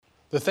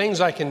The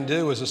Things I Can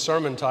Do is a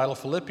sermon title,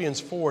 Philippians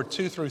 4,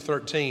 2 through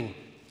 13.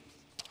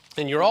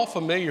 And you're all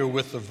familiar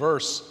with the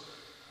verse,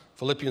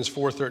 Philippians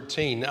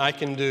 4:13. I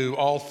can do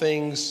all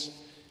things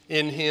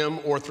in him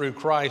or through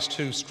Christ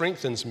who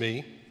strengthens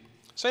me.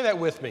 Say that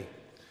with me.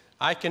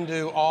 I can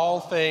do all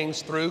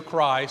things through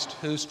Christ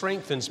who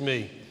strengthens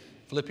me.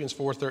 Philippians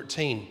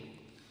 4:13.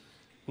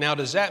 Now,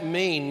 does that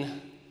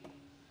mean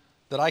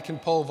that I can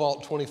pole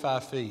vault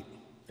 25 feet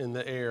in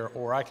the air,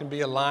 or I can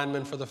be a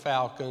lineman for the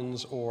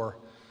Falcons, or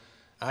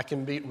I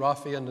can beat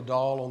Rafael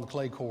Nadal on the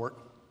clay court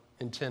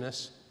in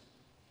tennis?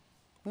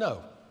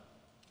 No.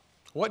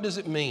 What does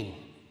it mean?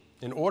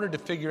 In order to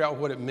figure out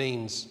what it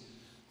means,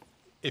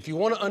 if you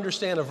want to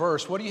understand a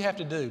verse, what do you have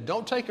to do?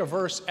 Don't take a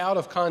verse out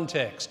of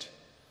context.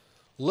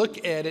 Look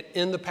at it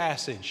in the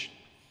passage,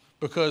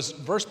 because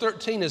verse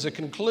 13 is a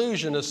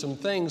conclusion of some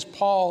things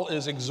Paul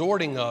is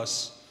exhorting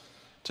us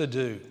to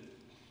do.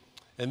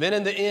 And then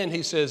in the end,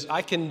 he says,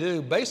 I can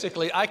do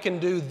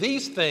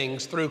these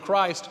things through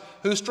Christ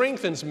who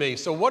strengthens me.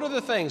 So what are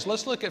the things?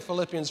 Let's look at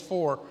Philippians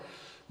 4,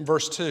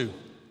 verse 2.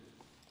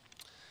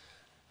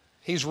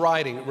 He's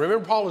writing.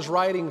 Remember, Paul is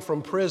writing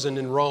from prison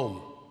in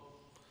Rome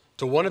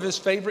to one of his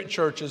favorite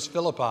churches,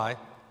 Philippi.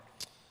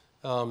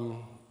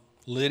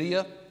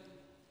 Lydia,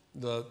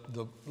 the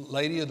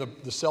lady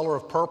of the seller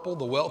of purple,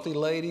 the wealthy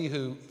lady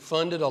who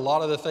funded a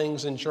lot of the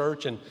things in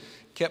church and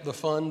kept the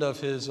fund of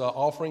his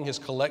offering, his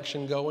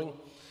collection going.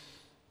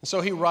 And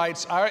so he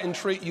writes, I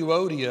entreat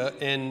Euodia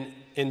and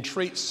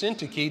entreat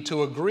Syntyche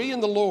to agree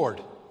in the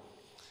Lord.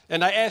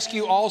 And I ask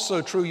you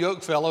also, true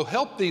yokefellow,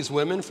 help these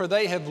women, for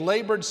they have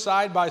labored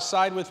side by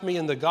side with me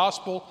in the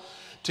gospel,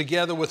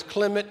 together with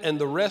Clement and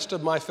the rest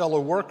of my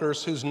fellow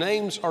workers, whose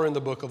names are in the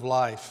book of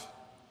life.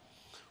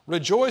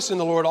 Rejoice in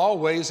the Lord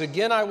always.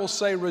 Again, I will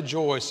say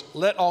rejoice.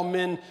 Let all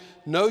men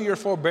know your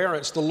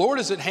forbearance. The Lord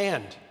is at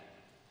hand.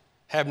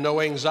 Have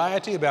no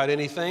anxiety about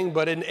anything,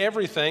 but in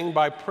everything,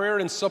 by prayer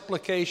and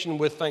supplication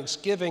with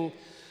thanksgiving,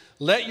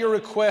 let your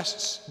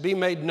requests be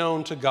made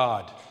known to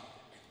God.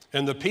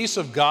 And the peace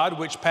of God,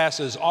 which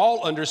passes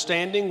all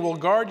understanding, will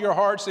guard your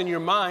hearts and your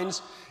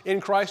minds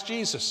in Christ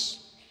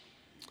Jesus.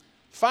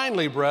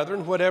 Finally,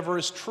 brethren, whatever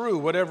is true,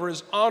 whatever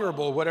is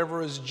honorable,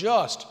 whatever is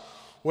just,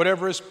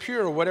 whatever is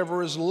pure,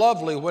 whatever is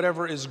lovely,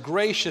 whatever is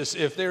gracious,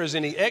 if there is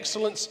any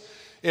excellence,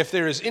 if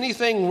there is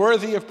anything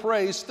worthy of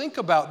praise, think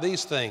about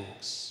these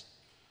things.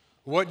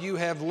 What you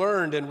have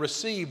learned and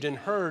received and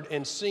heard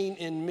and seen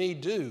in me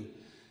do,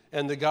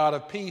 and the God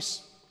of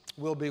peace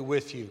will be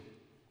with you.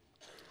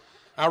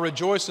 I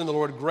rejoice in the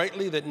Lord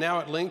greatly that now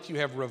at length you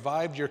have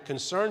revived your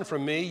concern for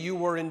me. You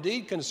were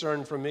indeed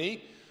concerned for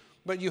me,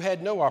 but you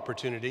had no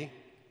opportunity.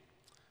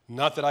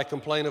 Not that I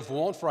complain of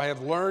want, for I have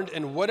learned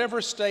in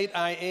whatever state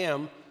I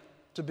am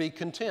to be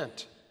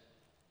content.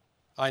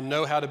 I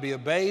know how to be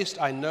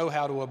abased. I know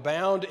how to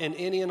abound in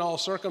any and all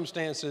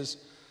circumstances.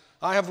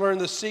 I have learned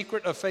the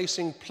secret of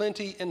facing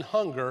plenty and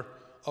hunger,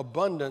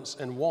 abundance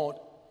and want.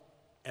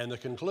 And the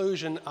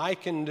conclusion, I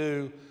can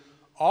do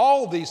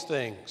all these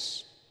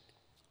things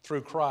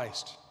through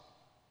Christ,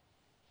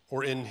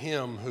 or in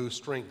him who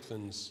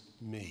strengthens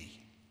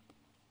me.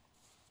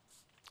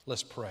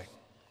 Let's pray.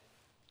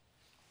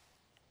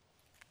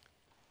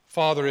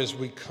 Father, as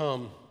we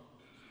come,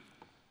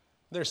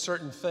 there are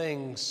certain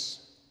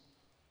things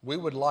we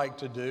would like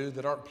to do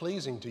that aren't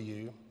pleasing to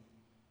you.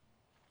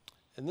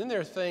 And then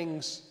there are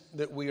things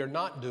that we are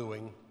not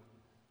doing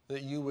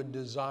that you would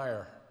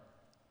desire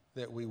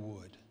that we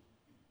would.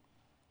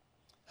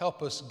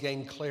 Help us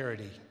gain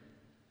clarity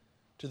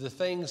to the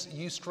things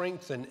you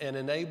strengthen and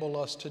enable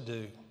us to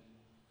do,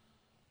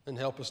 and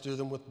help us do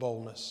them with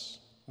boldness,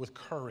 with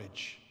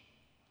courage,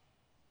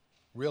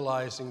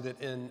 realizing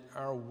that in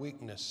our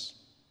weakness,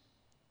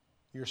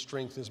 your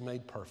strength is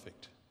made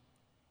perfect.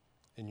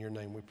 In your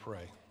name we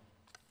pray.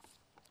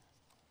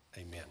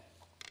 Amen.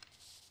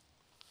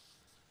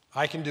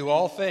 I can do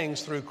all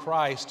things through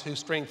Christ who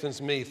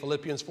strengthens me.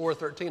 Philippians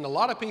 4:13. A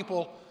lot of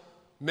people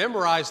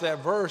memorize that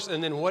verse,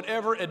 and then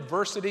whatever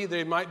adversity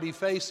they might be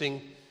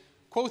facing,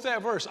 quote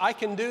that verse. I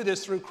can do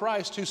this through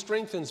Christ who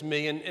strengthens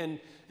me. And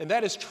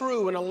that is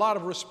true in a lot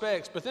of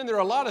respects. But then there are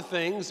a lot of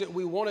things that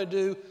we want to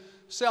do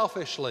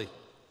selfishly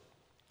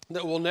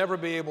that we'll never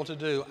be able to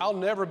do. I'll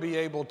never be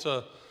able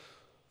to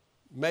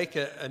make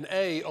an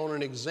A on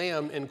an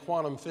exam in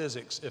quantum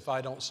physics if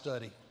I don't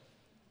study.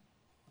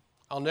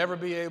 I'll never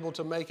be able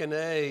to make an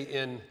A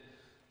in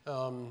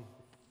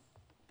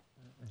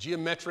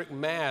geometric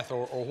math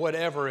or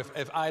whatever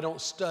if I don't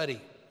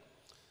study.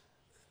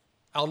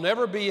 I'll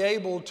never be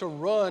able to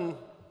run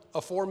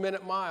a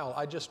 4-minute mile.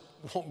 I just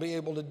won't be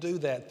able to do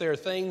that. There are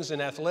things in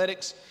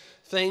athletics,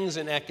 things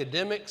in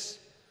academics,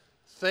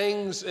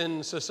 things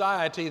in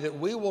society that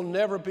we will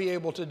never be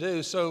able to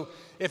do. So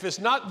if it's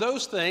not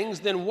those things,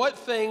 then what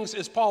things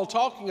is Paul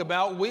talking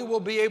about we will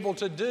be able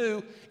to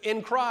do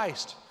in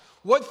Christ?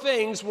 What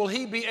things will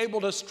he be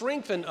able to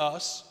strengthen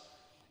us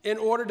in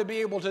order to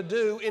be able to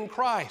do in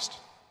Christ?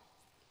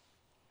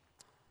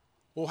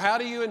 Well, how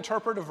do you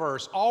interpret a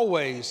verse?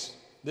 Always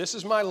This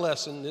is my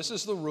lesson. This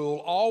is the rule.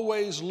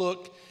 Always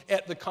look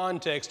at the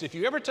context. If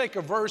you ever take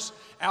a verse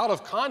out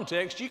of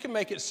context, you can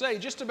make it say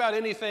just about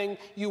anything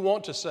you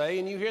want to say,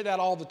 and you hear that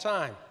all the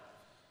time.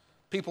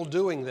 People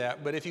doing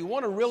that. But if you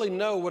want to really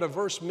know what a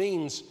verse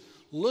means,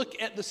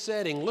 look at the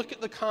setting, look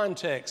at the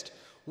context.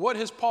 What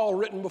has Paul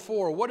written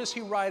before? What is he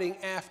writing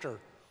after?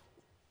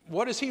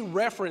 What is he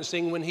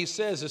referencing when he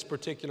says this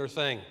particular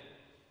thing?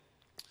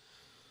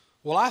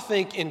 Well, I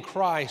think in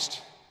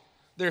Christ,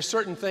 there are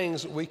certain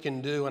things that we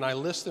can do, and I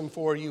list them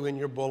for you in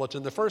your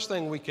bulletin. The first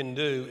thing we can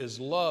do is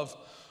love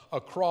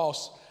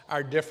across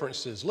our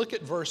differences. Look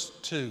at verse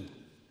 2.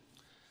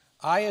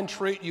 I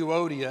entreat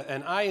Euodia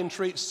and I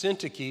entreat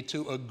Syntyche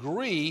to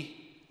agree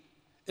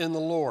in the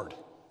Lord.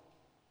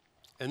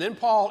 And then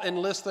Paul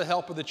enlists the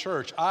help of the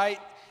church. I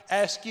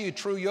ask you,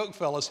 true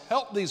yokefellows,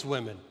 help these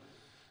women.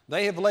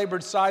 They have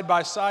labored side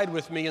by side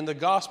with me in the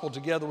gospel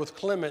together with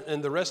Clement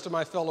and the rest of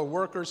my fellow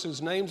workers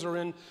whose names are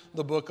in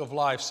the book of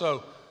life.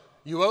 So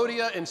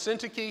Euodia and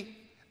Syntyche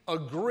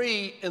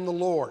agree in the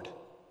Lord.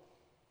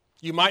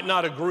 You might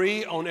not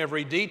agree on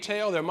every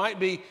detail. There might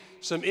be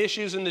some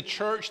issues in the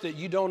church that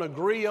you don't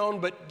agree on,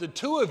 but the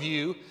two of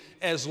you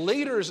as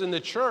leaders in the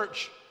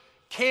church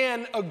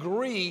can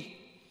agree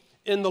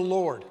in the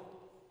Lord.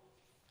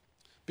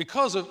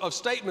 Because of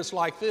statements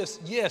like this,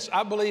 yes,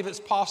 I believe it's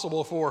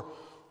possible for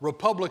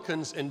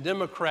Republicans and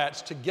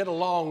Democrats to get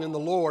along in the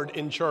Lord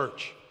in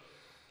church.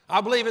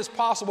 I believe it's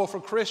possible for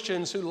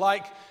Christians who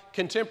like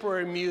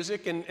contemporary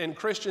music and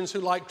Christians who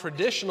like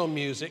traditional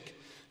music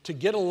to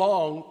get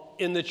along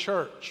in the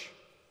church.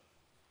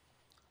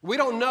 We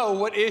don't know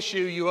what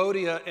issue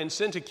Euodia and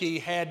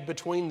Syntyche had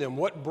between them,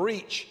 what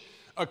breach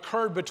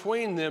occurred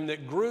between them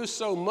that grew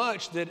so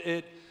much that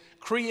it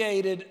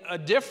created a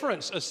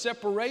difference, a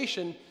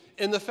separation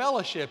in the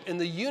fellowship, in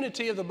the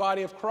unity of the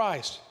body of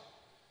Christ.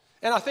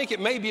 And I think it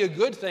may be a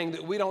good thing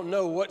that we don't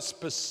know what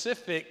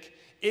specific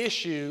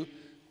issue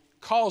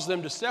caused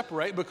them to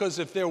separate, because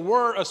if there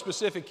were a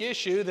specific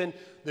issue, then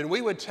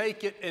we would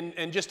take it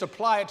and just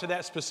apply it to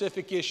that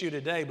specific issue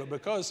today. But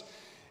because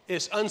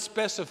it's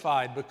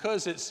unspecified,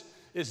 because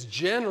it's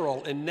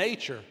general in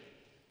nature,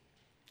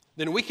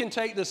 then we can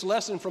take this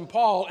lesson from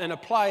Paul and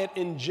apply it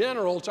in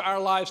general to our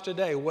lives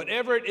today.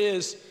 Whatever it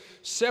is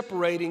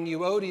separating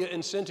Euodia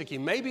and Syntyche,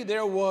 maybe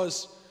there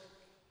was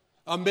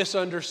a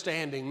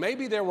misunderstanding,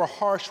 maybe there were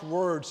harsh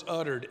words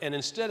uttered, and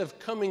instead of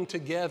coming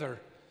together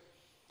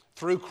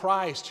through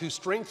Christ who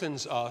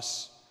strengthens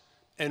us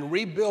and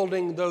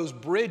rebuilding those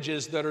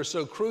bridges that are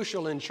so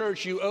crucial in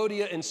church,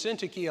 Euodia and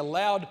Syntyche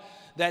allowed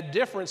that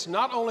difference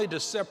not only to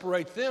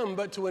separate them,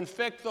 but to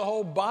infect the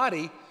whole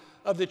body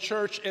of the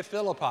church at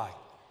Philippi.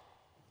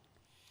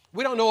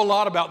 We don't know a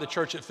lot about the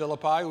church at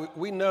Philippi.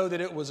 We know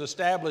that it was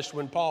established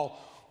when Paul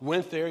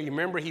went there. You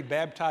remember he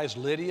baptized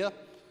Lydia,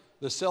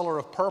 the seller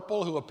of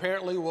purple, who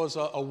apparently was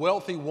a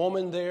wealthy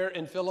woman there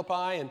in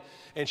Philippi,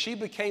 and she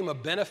became a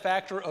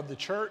benefactor of the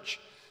church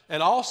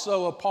and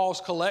also of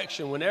Paul's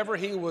collection. Whenever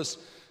he was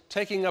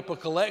taking up a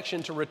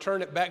collection to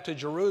return it back to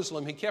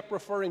Jerusalem, he kept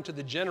referring to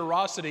the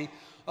generosity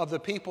of the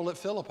people at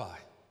Philippi.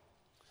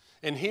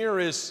 And here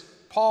is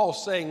Paul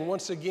saying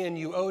once again,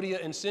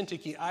 Euodia and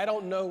Syntyche, I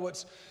don't know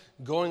what's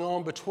going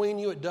on between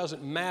you. It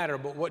doesn't matter.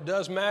 But what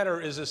does matter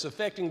is it's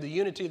affecting the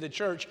unity of the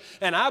church.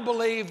 And I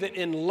believe that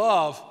in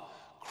love,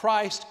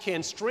 Christ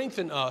can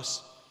strengthen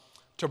us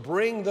to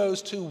bring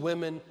those two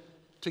women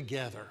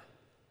together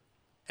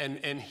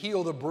and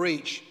heal the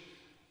breach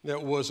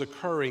that was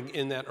occurring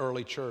in that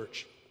early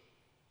church.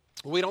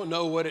 We don't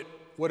know what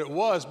it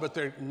was, but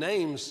their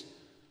names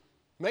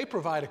may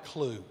provide a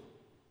clue,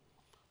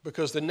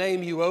 because the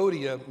name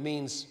Euodia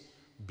means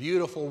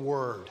beautiful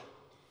word,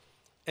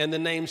 and the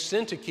name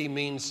Syntyche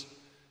means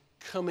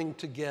coming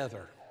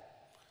together.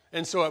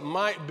 And so it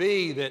might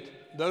be that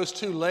those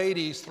two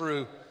ladies,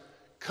 through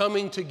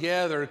coming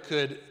together,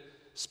 could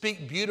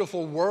speak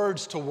beautiful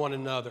words to one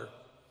another.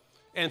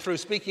 And through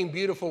speaking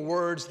beautiful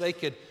words, they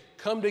could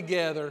come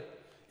together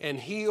and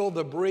heal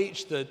the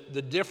breach, the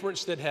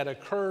difference that had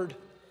occurred,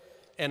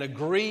 and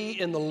agree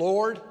in the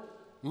Lord.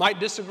 Might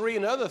disagree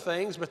in other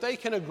things, but they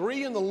can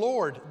agree in the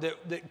Lord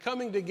that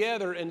coming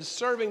together and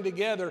serving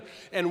together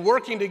and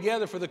working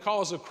together for the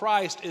cause of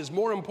Christ is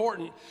more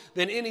important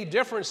than any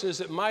differences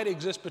that might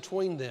exist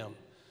between them.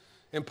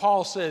 And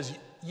Paul says,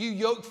 you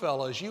yoke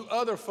fellows, you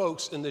other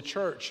folks in the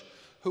church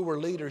who were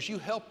leaders, you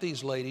help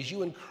these ladies,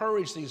 you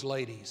encourage these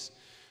ladies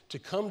to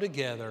come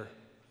together,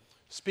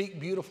 speak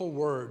beautiful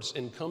words,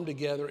 and come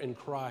together in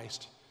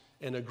Christ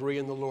and agree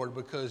in the Lord,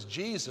 because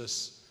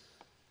Jesus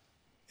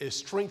is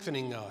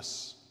strengthening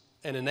us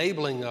and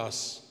enabling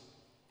us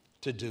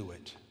to do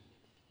it.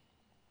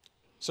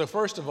 So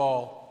first of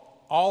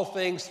all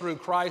things through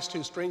Christ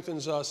who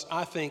strengthens us.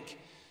 I think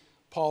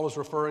Paul is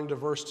referring to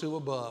verse 2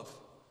 above.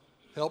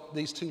 Help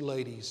these two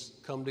ladies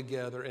come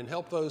together and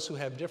help those who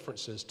have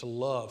differences to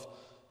love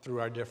through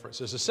our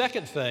differences. The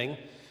second thing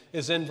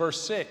is in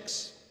verse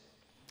 6.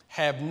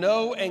 Have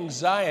no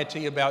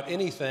anxiety about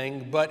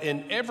anything, but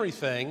in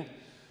everything,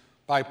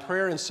 by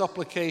prayer and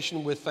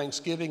supplication with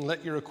thanksgiving,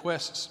 let your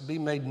requests be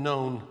made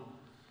known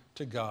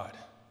to God.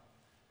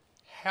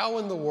 How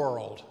in the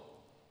world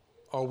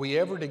are we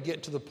ever to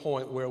get to the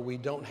point where we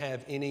don't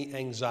have any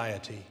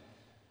anxiety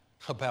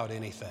about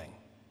anything?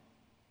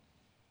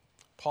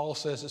 Paul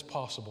says it's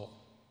possible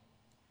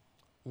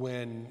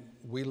when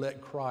we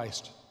let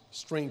Christ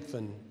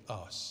strengthen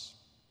us.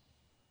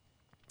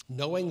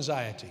 No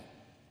anxiety.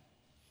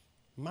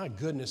 My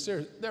goodness,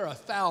 there are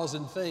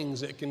 1,000 things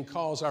that can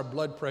cause our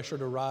blood pressure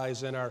to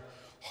rise and our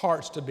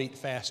hearts to beat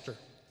faster.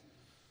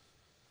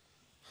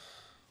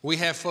 We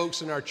have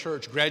folks in our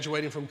church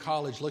graduating from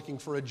college looking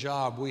for a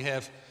job. We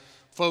have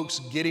folks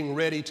getting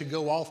ready to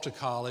go off to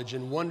college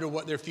and wonder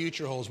what their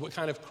future holds, what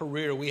kind of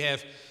career. We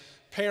have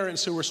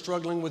parents who are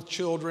struggling with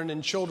children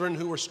and children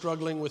who are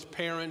struggling with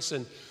parents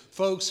and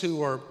folks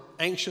who are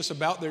anxious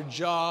about their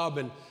job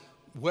and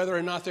whether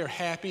or not they're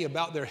happy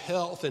about their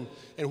health and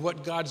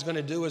what God's going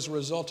to do as a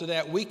result of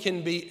that. We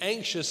can be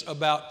anxious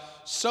about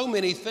so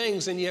many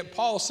things, and yet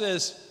Paul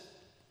says,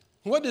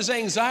 what does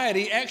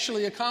anxiety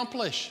actually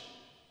accomplish?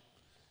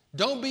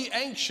 Don't be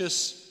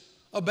anxious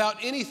about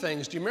anything.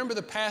 Do you remember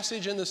the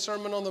passage in the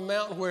Sermon on the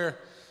Mount where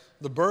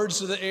the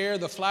birds of the air,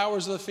 the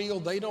flowers of the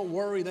field, they don't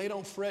worry, they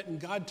don't fret,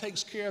 and God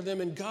takes care of them,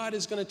 and God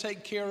is going to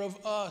take care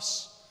of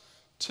us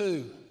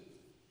too.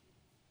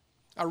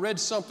 I read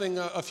something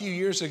a few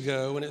years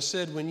ago, and it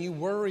said when you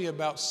worry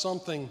about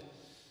something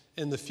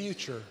in the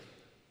future,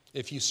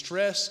 if you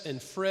stress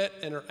and fret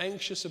and are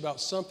anxious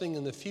about something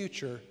in the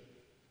future,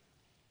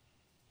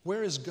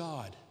 where is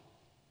God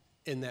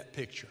in that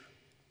picture?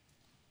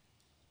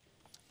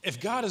 If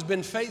God has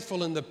been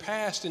faithful in the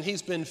past and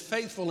He's been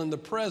faithful in the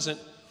present,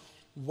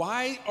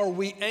 why are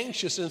we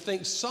anxious and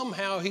think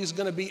somehow He's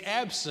going to be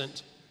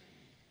absent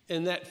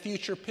in that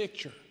future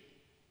picture?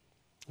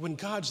 When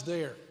God's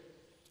there,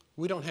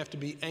 we don't have to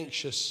be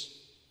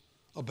anxious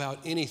about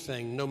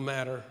anything, no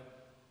matter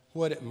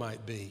what it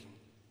might be.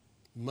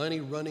 Money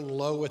running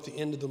low at the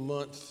end of the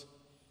month,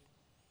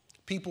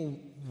 people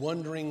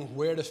wondering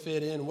where to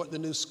fit in, what the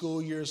new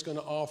school year is going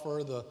to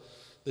offer, the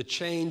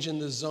change in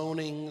the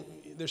zoning.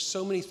 There's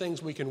so many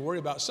things we can worry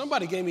about.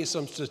 Somebody gave me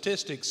some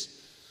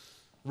statistics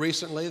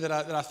recently that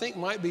I think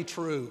might be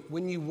true.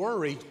 When you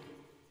worry,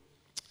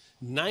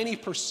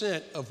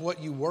 90% of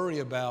what you worry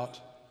about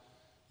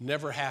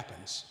never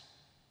happens.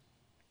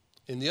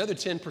 And the other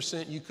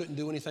 10%, you couldn't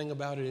do anything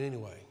about it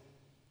anyway.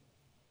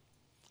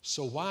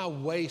 So why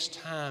waste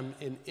time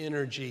and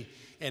energy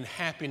and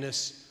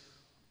happiness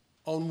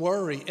on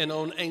worry and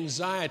on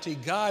anxiety?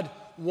 God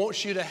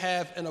wants you to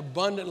have an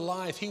abundant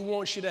life. He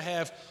wants you to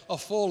have a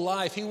full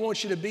life. He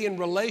wants you to be in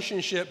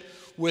relationship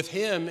with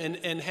Him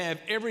and have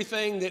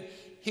everything that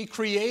He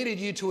created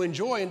you to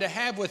enjoy and to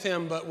have with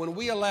Him. But when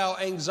we allow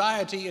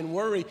anxiety and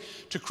worry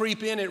to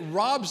creep in, it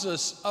robs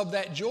us of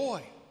that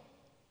joy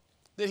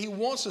that He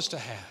wants us to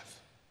have.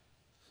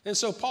 And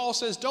so Paul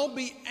says, don't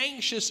be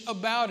anxious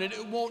about it.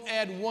 It won't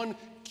add 1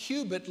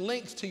 cubit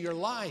length to your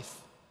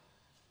life.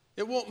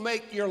 It won't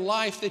make your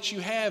life that you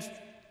have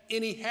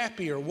any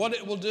happier. What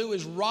it will do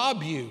is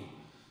rob you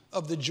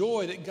of the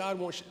joy that God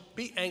wants you to.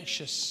 Be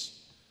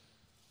anxious,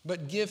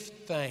 but give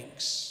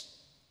thanks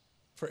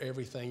for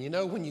everything. You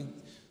know,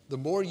 the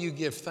more you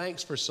give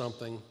thanks for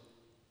something,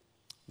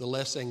 the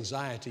less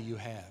anxiety you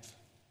have.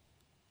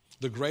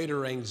 The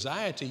greater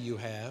anxiety you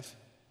have,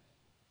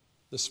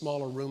 the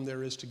smaller room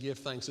there is to give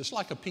thanks. It's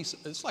like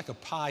a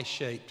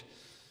pie-shaped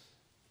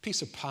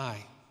piece of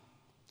pie.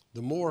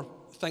 The more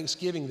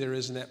thanksgiving there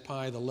is in that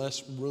pie, the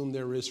less room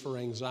there is for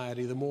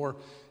anxiety. The more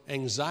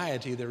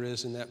anxiety there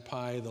is in that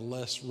pie, the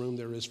less room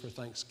there is for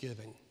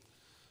thanksgiving.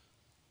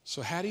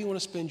 So how do you want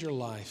to spend your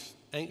life?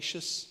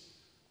 Anxious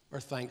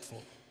or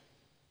thankful?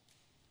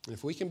 And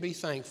if we can be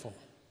thankful,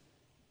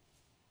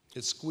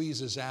 it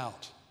squeezes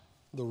out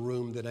the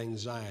room that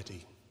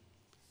anxiety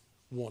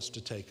wants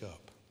to take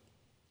up.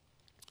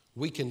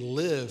 We can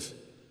live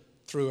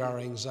through our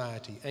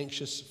anxiety,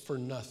 anxious for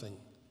nothing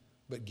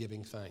but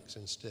giving thanks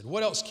instead.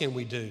 What else can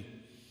we do?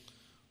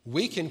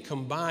 We can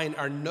combine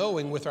our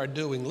knowing with our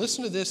doing.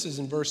 Listen to this, is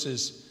in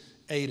verses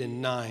 8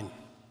 and 9.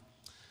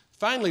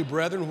 Finally,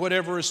 brethren,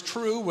 whatever is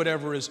true,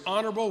 whatever is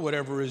honorable,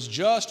 whatever is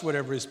just,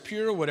 whatever is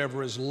pure,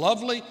 whatever is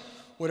lovely,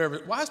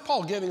 why is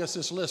Paul giving us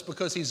this list?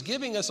 Because he's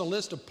giving us a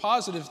list of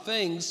positive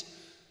things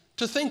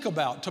to think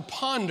about, to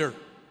ponder.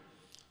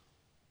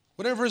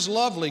 Whatever is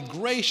lovely,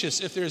 gracious,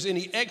 if there's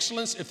any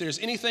excellence, if there's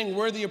anything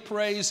worthy of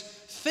praise,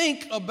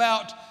 think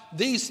about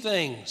these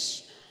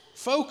things.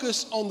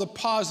 Focus on the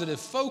positive.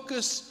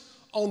 Focus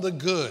on the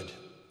good.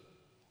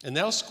 And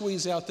that'll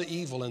squeeze out the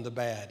evil and the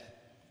bad.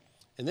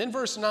 And then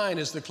verse 9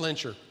 is the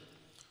clincher.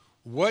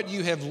 What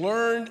you have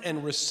learned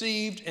and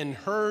received and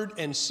heard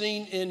and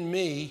seen in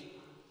me,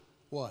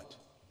 what?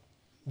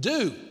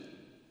 Do.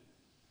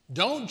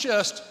 Don't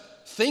just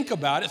think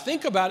about it.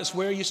 Think about it's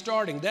where you're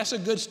starting. That's a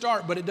good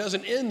start, but it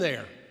doesn't end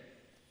there.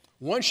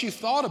 Once you've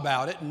thought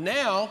about it,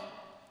 now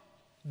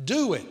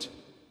do it.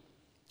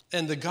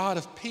 And the God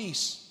of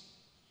peace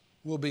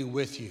will be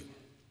with you.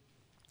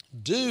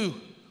 Do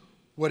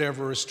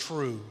whatever is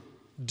true.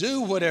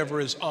 Do whatever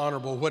is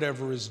honorable,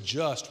 whatever is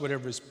just,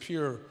 whatever is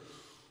pure,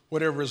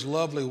 whatever is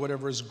lovely,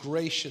 whatever is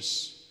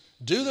gracious.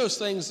 Do those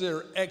things that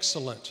are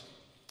excellent,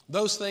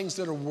 those things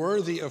that are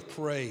worthy of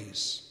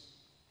praise.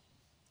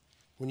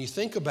 When you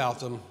think about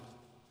them,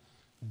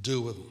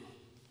 do them.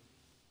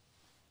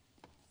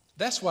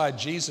 That's why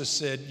Jesus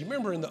said, you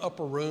remember in the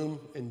upper room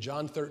in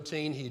John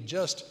 13, he had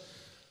just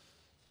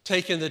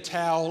taken the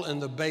towel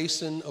and the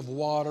basin of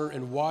water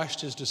and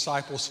washed his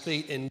disciples'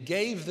 feet and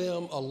gave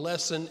them a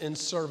lesson in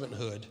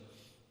servanthood.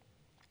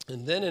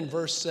 And then in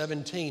verse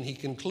 17, he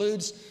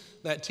concludes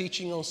that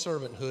teaching on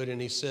servanthood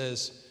and he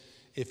says,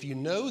 if you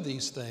know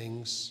these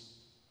things,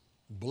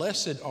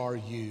 blessed are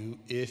you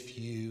if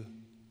you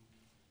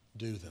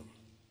do them.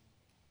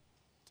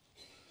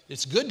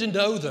 It's good to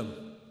know them,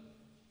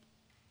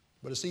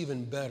 but it's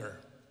even better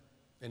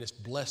and it's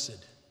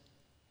blessed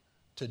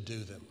to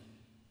do them.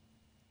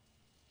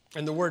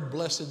 And the word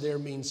blessed there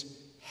means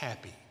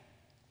happy.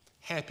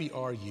 Happy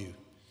are you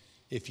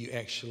if you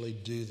actually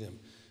do them.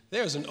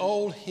 There's an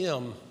old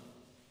hymn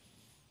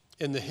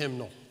in the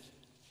hymnal.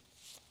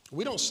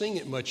 We don't sing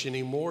it much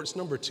anymore. It's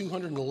number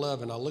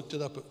 211. I looked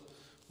it up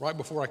right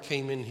before I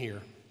came in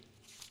here.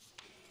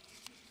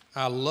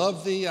 I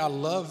love thee, I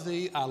love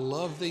thee, I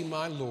love thee,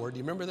 my Lord. Do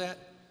you remember that?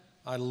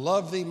 I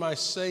love thee, my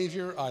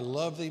Savior, I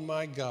love thee,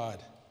 my God.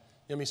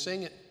 You want me to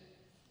sing it?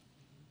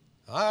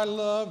 I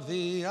love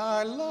thee,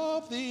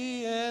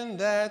 and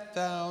that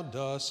thou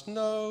dost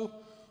know,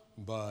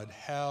 but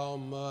how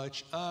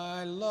much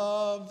I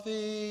love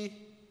thee,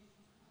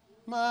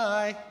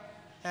 my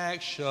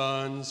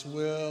actions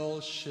will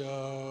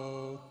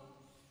show.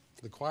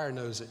 The choir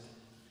knows it.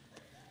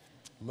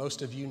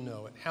 Most of you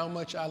know it. How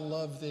much I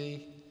love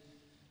thee,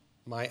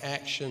 my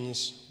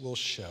actions will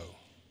show.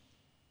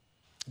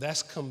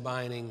 That's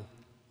combining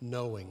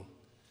knowing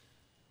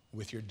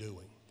with your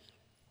doing.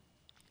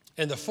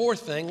 And the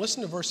fourth thing,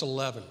 listen to verse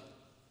 11.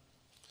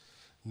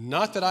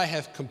 Not that I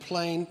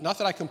complain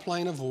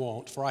of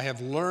want, for I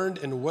have learned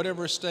in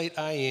whatever state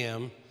I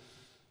am,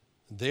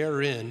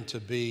 therein to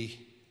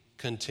be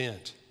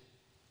content.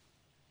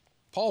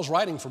 Paul's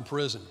writing from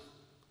prison.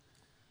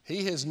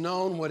 He has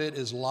known what it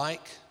is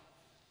like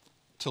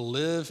to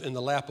live in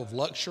the lap of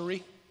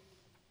luxury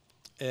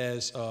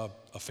as a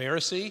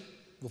Pharisee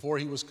before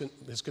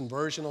his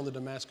conversion on the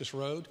Damascus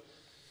Road.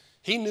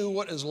 He knew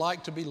what it was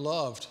like to be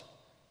loved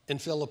in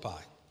Philippi.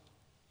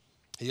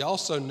 He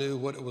also knew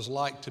what it was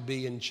like to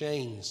be in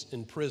chains,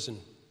 in prison,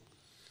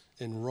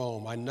 in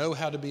Rome. I know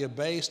how to be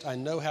abased. I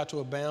know how to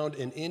abound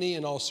in any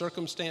and all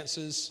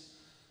circumstances.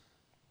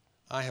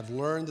 I have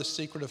learned the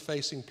secret of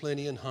facing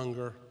plenty and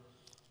hunger,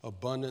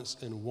 abundance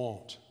and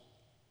want.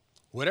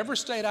 Whatever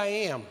state I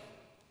am,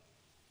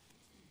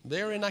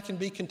 therein I can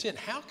be content.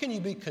 How can you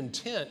be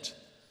content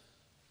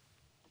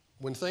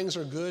when things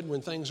are good,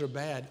 when things are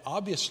bad?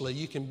 Obviously,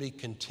 you can be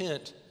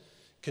content.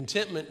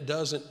 Contentment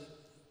doesn't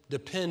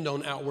depend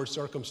on outward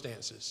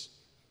circumstances.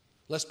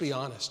 Let's be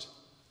honest.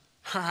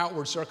 Our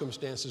outward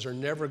circumstances are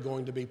never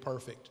going to be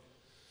perfect.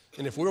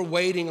 And if we're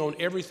waiting on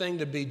everything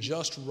to be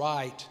just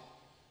right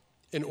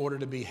in order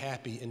to be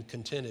happy and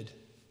contented,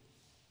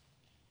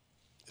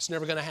 it's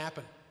never going to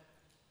happen.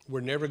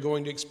 We're never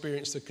going to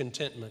experience the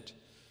contentment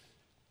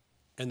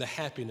and the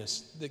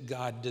happiness that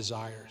God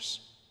desires.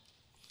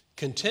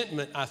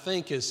 Contentment, I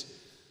think, is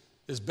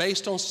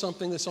based on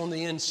something that's on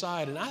the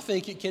inside, and I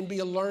think it can be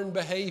a learned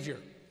behavior.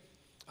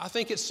 I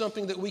think it's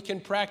something that we can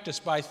practice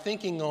by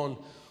thinking on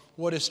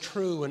what is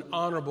true and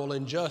honorable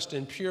and just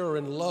and pure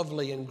and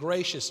lovely and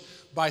gracious.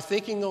 By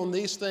thinking on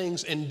these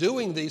things and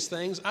doing these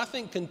things, I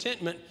think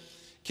contentment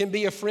can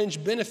be a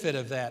fringe benefit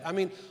of that. I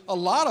mean, a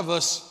lot of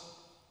us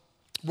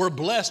were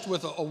blessed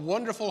with a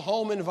wonderful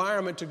home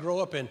environment to grow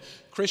up in.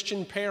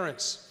 Christian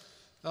parents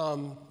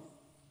who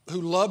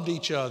loved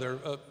each other,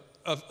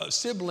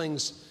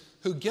 siblings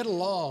who get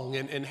along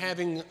and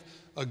having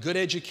a good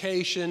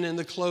education and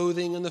the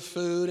clothing and the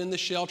food and the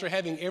shelter,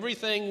 having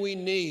everything we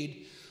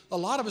need. A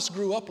lot of us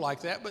grew up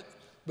like that, but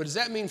does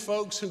that mean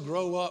folks who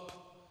grow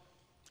up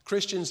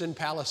Christians in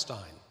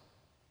Palestine,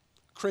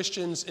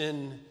 Christians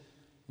in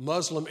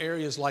Muslim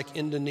areas like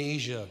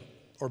Indonesia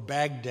or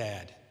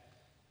Baghdad,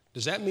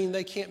 does that mean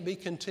they can't be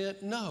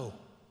content? No,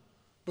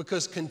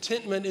 because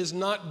contentment is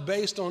not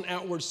based on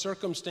outward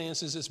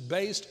circumstances. It's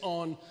based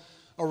on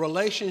a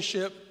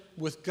relationship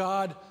with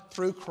God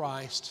through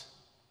Christ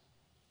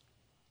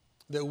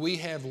that we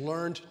have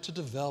learned to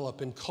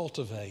develop and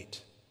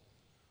cultivate.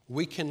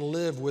 We can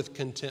live with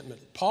contentment.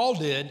 Paul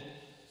did,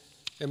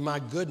 and my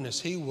goodness,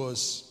 he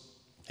was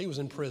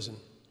in prison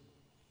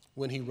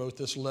when he wrote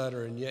this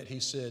letter, and yet he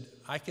said,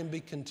 I can be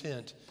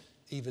content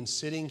even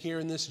sitting here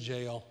in this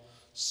jail,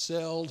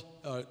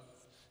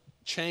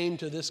 chained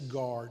to this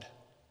guard,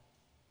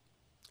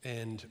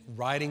 and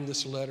writing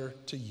this letter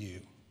to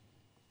you.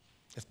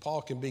 If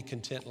Paul can be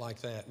content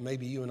like that,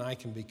 maybe you and I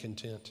can be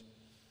content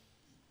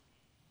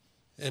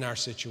in our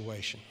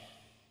situation.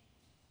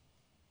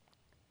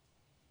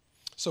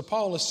 So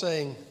Paul is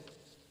saying,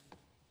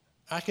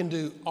 I can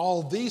do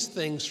all these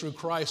things through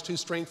Christ who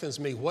strengthens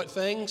me. What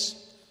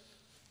things?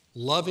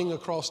 Loving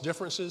across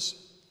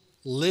differences,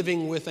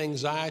 living with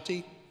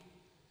anxiety,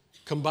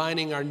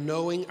 combining our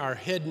knowing, our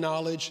head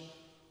knowledge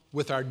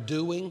with our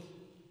doing,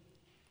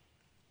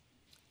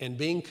 and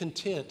being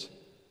content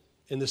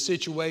in the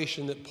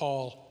situation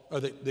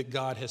that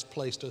God has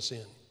placed us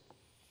in.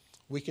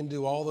 We can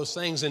do all those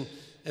things. And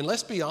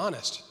let's be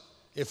honest,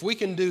 if we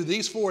can do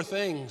these 4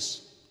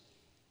 things,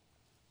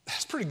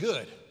 that's pretty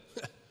good.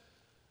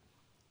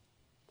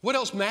 What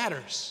else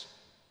matters?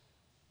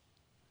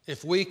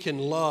 If we can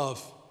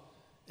love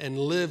and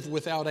live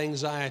without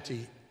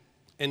anxiety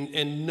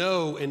and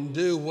know and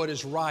do what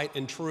is right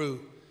and true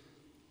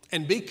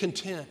and be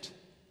content,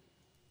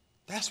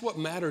 that's what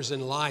matters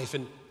in life.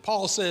 And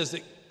Paul says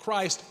that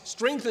Christ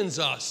strengthens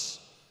us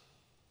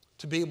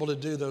to be able to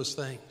do those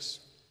things.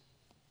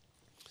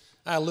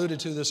 I alluded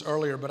to this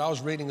earlier, but I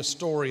was reading a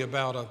story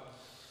about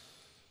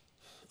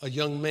a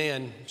young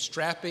man,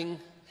 strapping,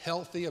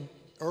 healthy,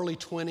 early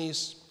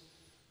 20s,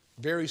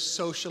 very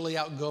socially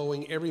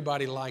outgoing.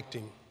 Everybody liked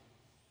him,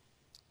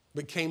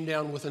 but came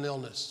down with an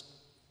illness.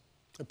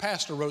 The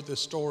pastor wrote this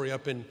story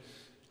up in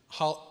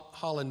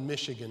Holland,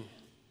 Michigan.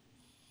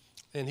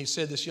 And he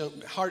said this young,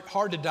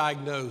 hard to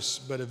diagnose,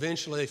 but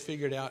eventually they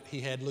figured out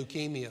he had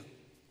leukemia.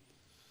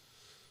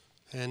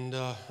 And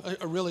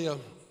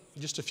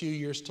just a few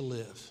years to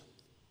live.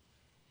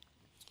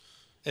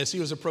 As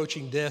he was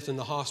approaching death in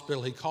the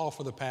hospital, he called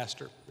for the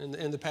pastor.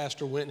 And the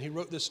pastor went and he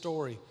wrote this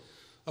story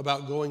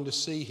about going to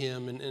see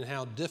him and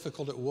how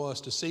difficult it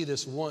was to see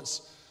this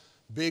once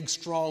big,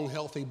 strong,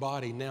 healthy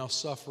body now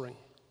suffering.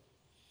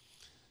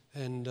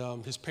 And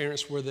his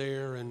parents were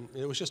there, and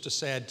it was just a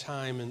sad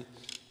time. And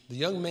the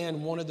young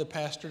man wanted the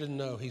pastor to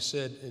know. He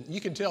said, and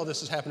you can tell this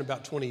has happened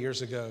about 20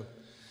 years ago.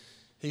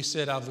 He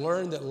said, I've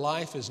learned that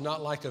life is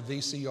not like a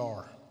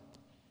VCR.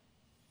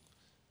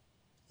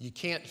 You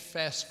can't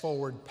fast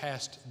forward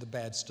past the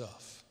bad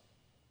stuff.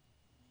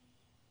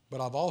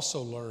 But I've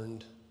also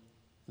learned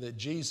that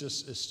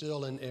Jesus is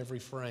still in every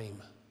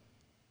frame.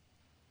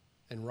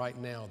 And right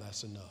now,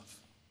 that's enough.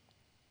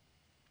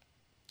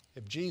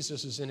 If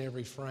Jesus is in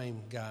every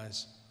frame,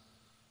 guys,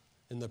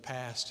 in the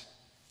past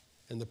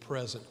and the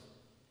present,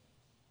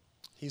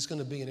 He's going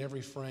to be in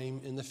every frame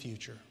in the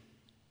future.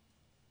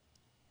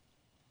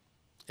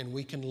 And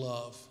we can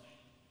love,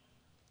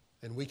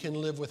 and we can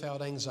live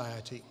without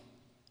anxiety,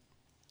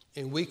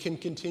 and we can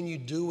continue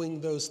doing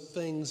those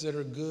things that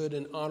are good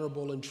and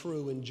honorable and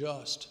true and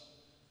just.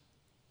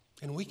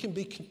 And we can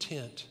be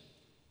content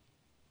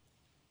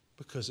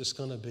because it's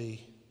going to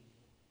be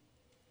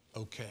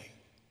okay.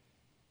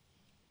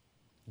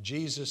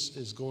 Jesus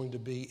is going to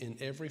be in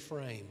every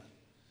frame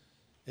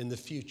in the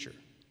future,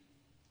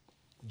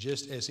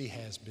 just as He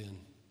has been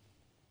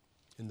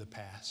in the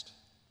past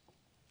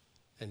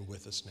and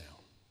with us now.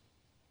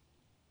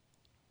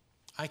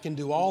 I can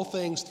do all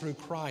things through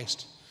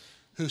Christ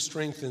who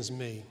strengthens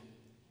me.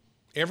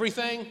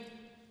 Everything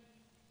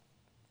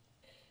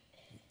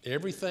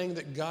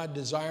that God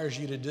desires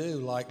you to do,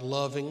 like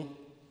loving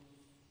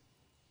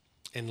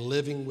and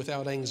living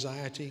without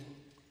anxiety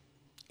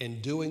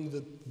and doing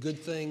the good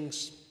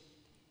things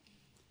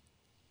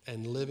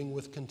and living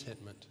with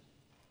contentment.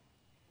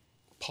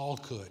 Paul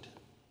could.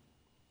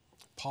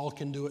 Paul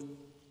can do it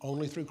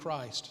only through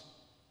Christ.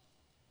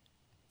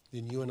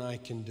 Then you and I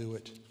can do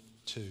it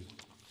too.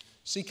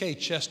 G.K.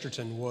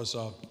 Chesterton was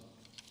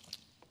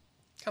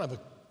kind of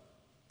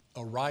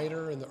a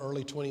writer in the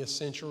early 20th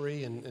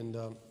century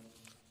and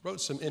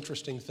wrote some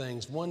interesting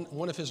things.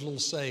 One of his little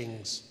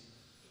sayings,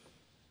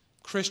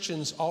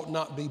 Christians ought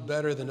not be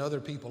better than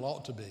other people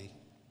ought to be,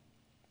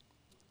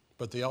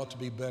 but they ought to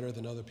be better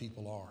than other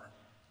people are.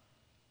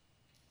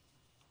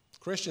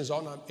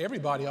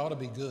 Everybody ought to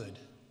be good,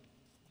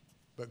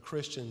 but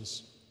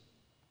Christians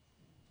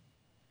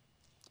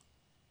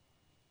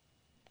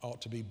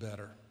ought to be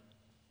better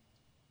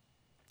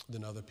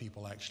than other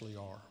people actually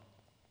are.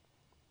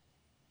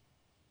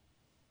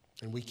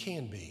 And we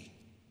can be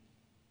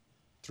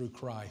through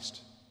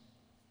Christ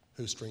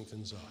who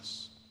strengthens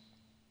us.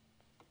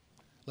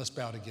 Let's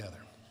bow together.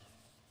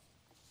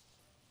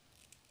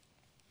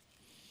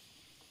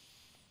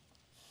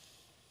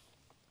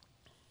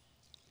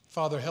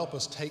 Father, help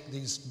us take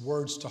these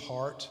words to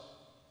heart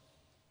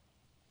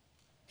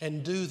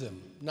and do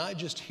them, not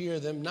just hear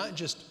them, not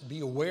just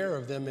be aware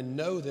of them and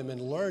know them and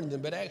learn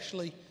them, but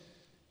actually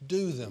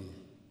do them.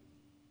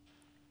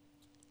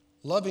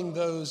 Loving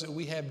those that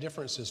we have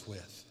differences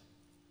with.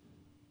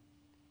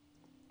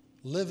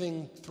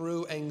 Living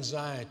through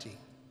anxiety.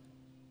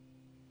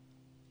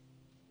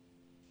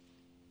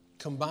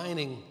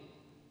 Combining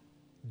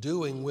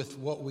doing with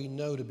what we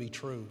know to be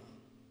true.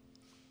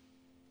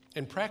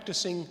 And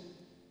practicing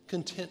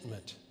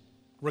contentment,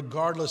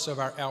 regardless of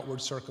our outward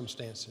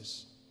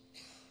circumstances.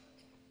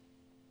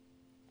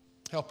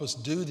 Help us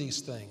do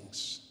these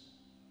things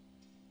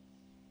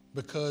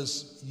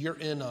because you're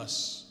in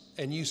us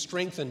and you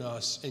strengthen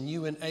us and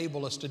you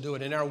enable us to do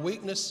it. In our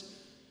weakness,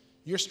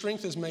 your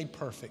strength is made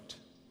perfect.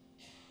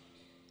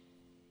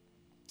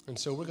 And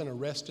so we're going to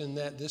rest in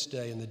that this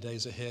day and the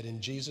days ahead. In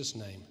Jesus'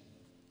 name,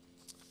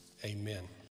 amen.